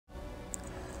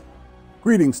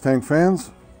Greetings, tank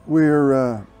fans.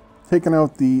 We're taking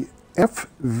out the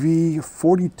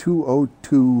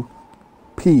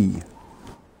FV4202P,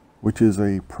 which is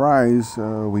a prize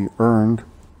we earned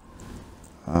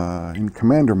in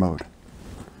commander mode.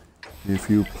 If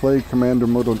you play commander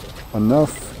mode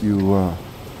enough, you of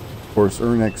course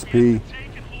earn XP,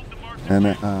 and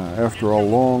after a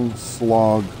long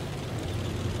slog,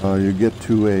 you get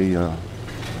to a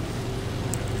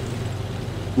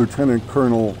Lieutenant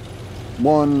Colonel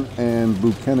 1 and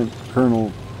Lieutenant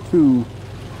Colonel 2,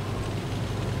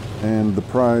 and the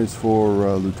prize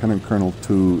for Lieutenant Colonel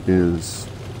 2 is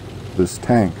this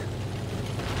tank.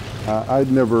 I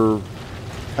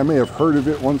may have heard of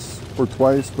it once or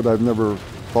twice, but I've never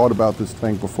thought about this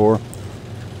tank before.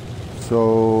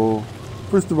 So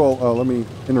first of all, let me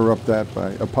interrupt that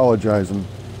by apologizing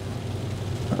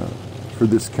for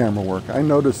this camera work. I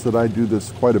notice that I do this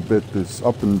quite a bit, this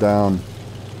up and down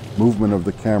movement of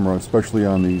the camera, especially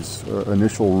on these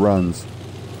initial runs.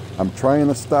 I'm trying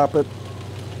to stop it.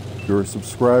 If you're a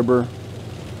subscriber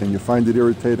and you find it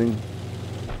irritating,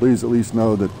 please at least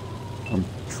know that I'm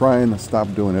trying to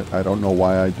stop doing it. I don't know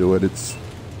why I do it. It's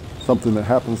something that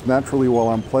happens naturally while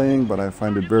I'm playing, but I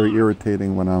find it very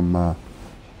irritating when I'm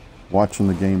watching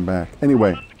the game back.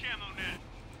 Anyway,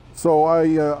 so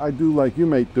I do like you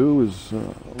may do, is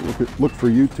look for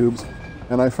YouTubes,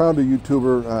 and I found a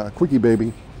YouTuber, Quickie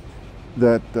Baby,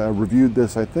 that reviewed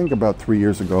this, I think, about 3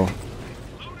 years ago.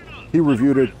 He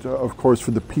reviewed it, of course,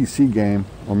 for the PC game,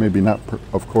 or maybe not,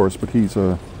 of course, but he's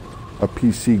a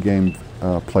PC game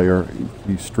player.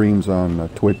 He streams on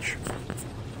Twitch,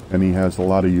 and he has a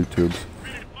lot of YouTubes.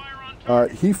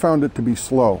 He found it to be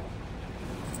slow.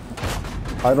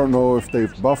 I don't know if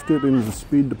they've buffed it in the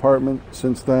speed department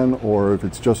since then, or if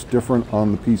it's just different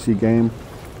on the PC game,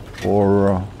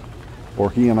 or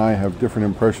he and I have different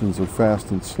impressions of fast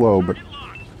and slow, but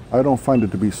I don't find it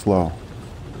to be slow.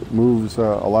 It moves a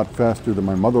lot faster than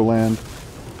my motherland,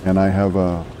 and I have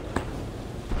an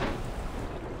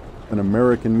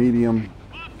American medium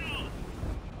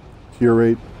Tier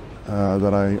VIII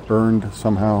that I earned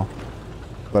somehow,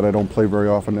 that I don't play very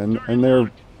often, and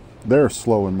they're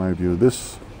slow in my view.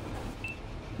 This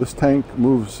tank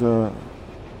moves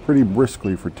pretty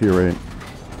briskly for Tier VIII.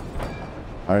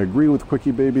 I agree with Quickie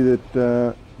Baby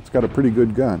that it's got a pretty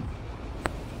good gun.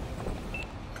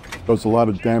 Does a lot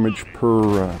of damage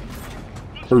per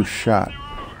shot.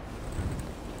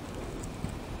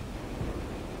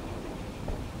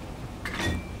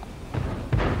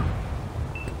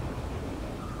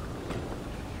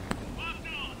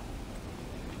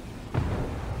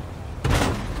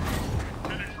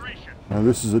 Now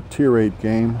this is a Tier VIII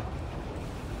game,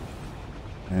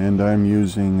 and I'm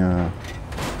using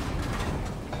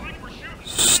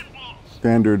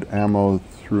standard ammo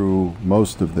through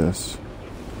most of this.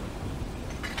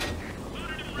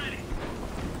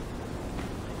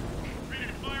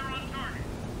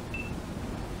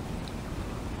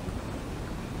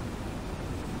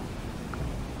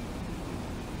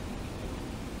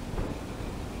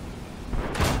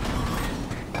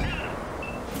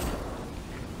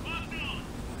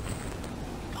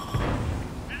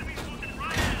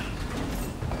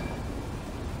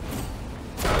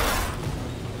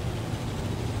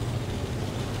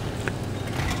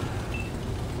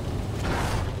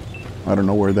 I don't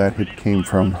know where that hit came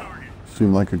from.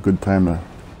 Seemed like a good time to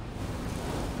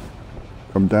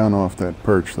come down off that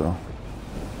perch, though.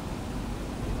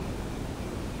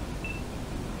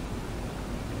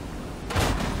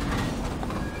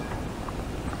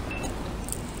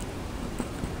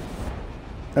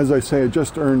 As I say, I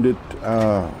just earned it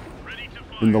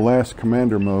in the last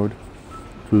commander mode,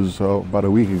 which was about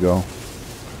a week ago.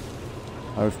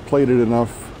 I've played it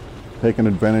enough, taken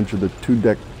advantage of the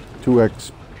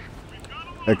 2x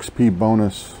XP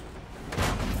bonus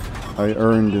I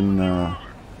earned in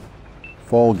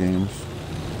fall games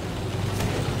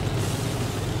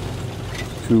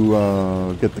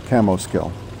to get the camo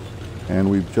skill, and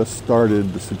we've just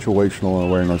started the situational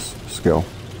awareness skill.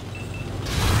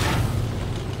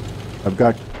 I've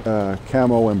got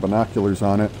camo and binoculars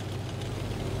on it,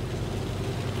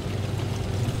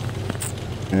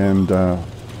 and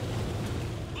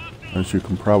as you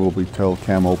can probably tell,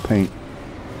 camo paint.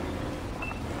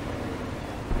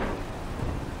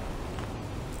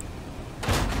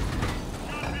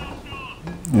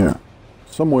 Yeah,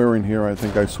 somewhere in here I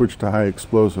think I switched to high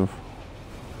explosive.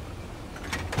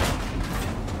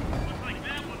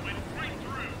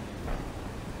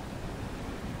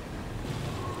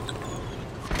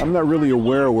 I'm not really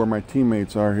aware where my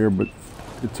teammates are here, but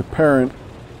it's apparent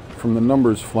from the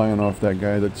numbers flying off that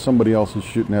guy that somebody else is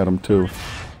shooting at him too.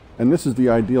 And this is the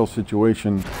ideal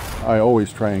situation I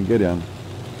always try and get in.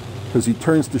 Because he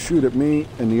turns to shoot at me,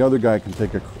 and the other guy can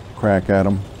take a crack at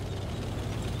him.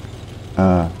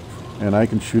 And I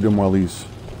can shoot him while he's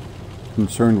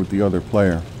concerned with the other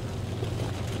player.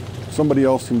 Somebody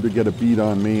else seemed to get a beat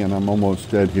on me, and I'm almost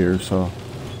dead here, so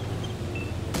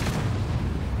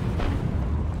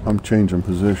I'm changing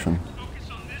position.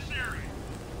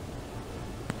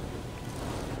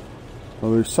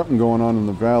 Well, there's something going on in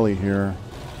the valley here.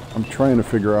 I'm trying to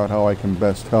figure out how I can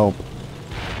best help.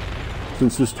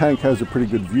 Since this tank has a pretty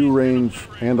good view range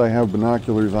and I have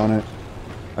binoculars on it,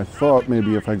 I thought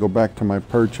maybe if I go back to my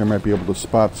perch I might be able to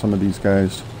spot some of these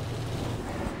guys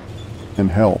and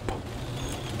help.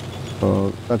 So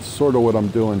that's sort of what I'm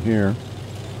doing here.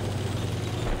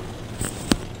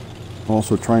 I'm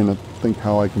also trying to think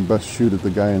how I can best shoot at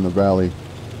the guy in the valley.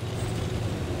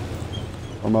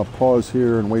 I'm going to pause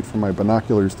here and wait for my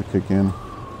binoculars to kick in.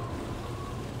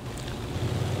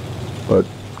 But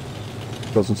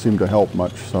it doesn't seem to help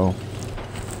much, so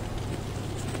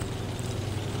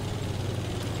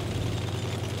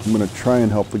I'm going to try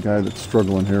and help the guy that's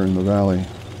struggling here in the valley.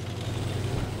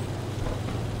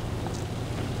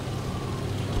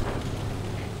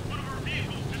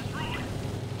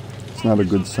 It's not a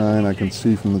good sign. I can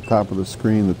see from the top of the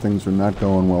screen that things are not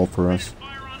going well for us.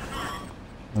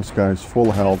 This guy's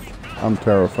full health. I'm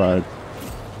terrified.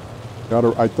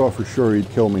 I thought for sure he'd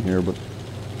kill me here, but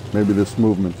maybe this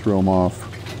movement threw him off.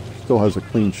 Still has a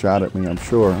clean shot at me, I'm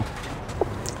sure.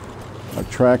 I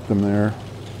tracked him there.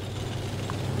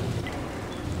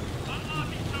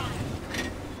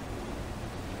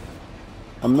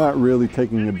 I'm not really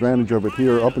taking advantage of it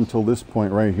here up until this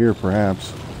point right here,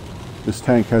 perhaps. This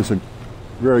tank has a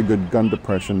very good gun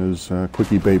depression, is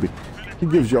Quickie Baby. He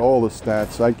gives you all the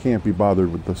stats. I can't be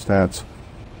bothered with the stats.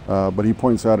 But he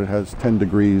points out it has 10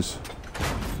 degrees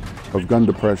of gun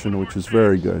depression, which is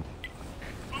very good.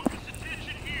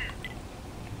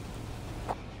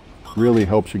 Really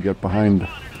helps you get behind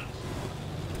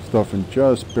stuff and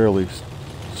just barely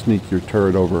sneak your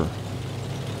turret over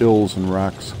hills and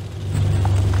rocks.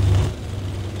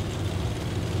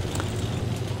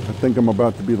 I think I'm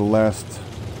about to be the last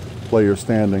player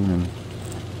standing, and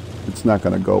it's not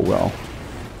going to go well.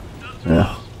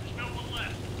 Yeah.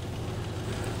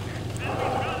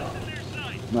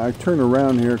 Now I turn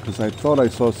around here because I thought I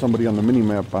saw somebody on the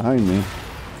mini-map behind me,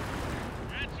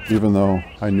 even though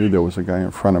I knew there was a guy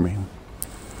in front of me.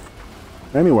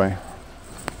 Anyway,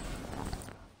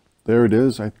 there it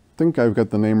is. I think I've got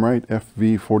the name right,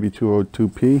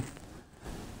 FV4202P.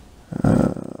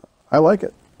 I like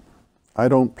it. I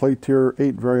don't play Tier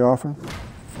VIII very often,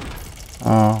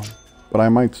 but I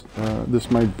might.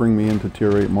 This might bring me into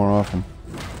Tier VIII more often.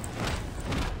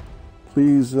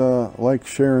 Please like,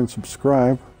 share, and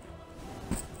subscribe.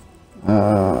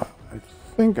 I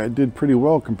think I did pretty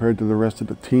well compared to the rest of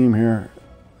the team here.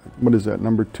 What is that,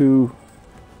 number 2?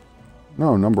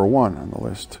 No, number 1 on the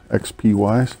list,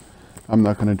 XP-wise. I'm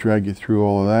not going to drag you through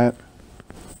all of that.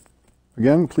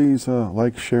 Again, please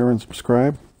like, share, and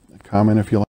subscribe. Comment if you like.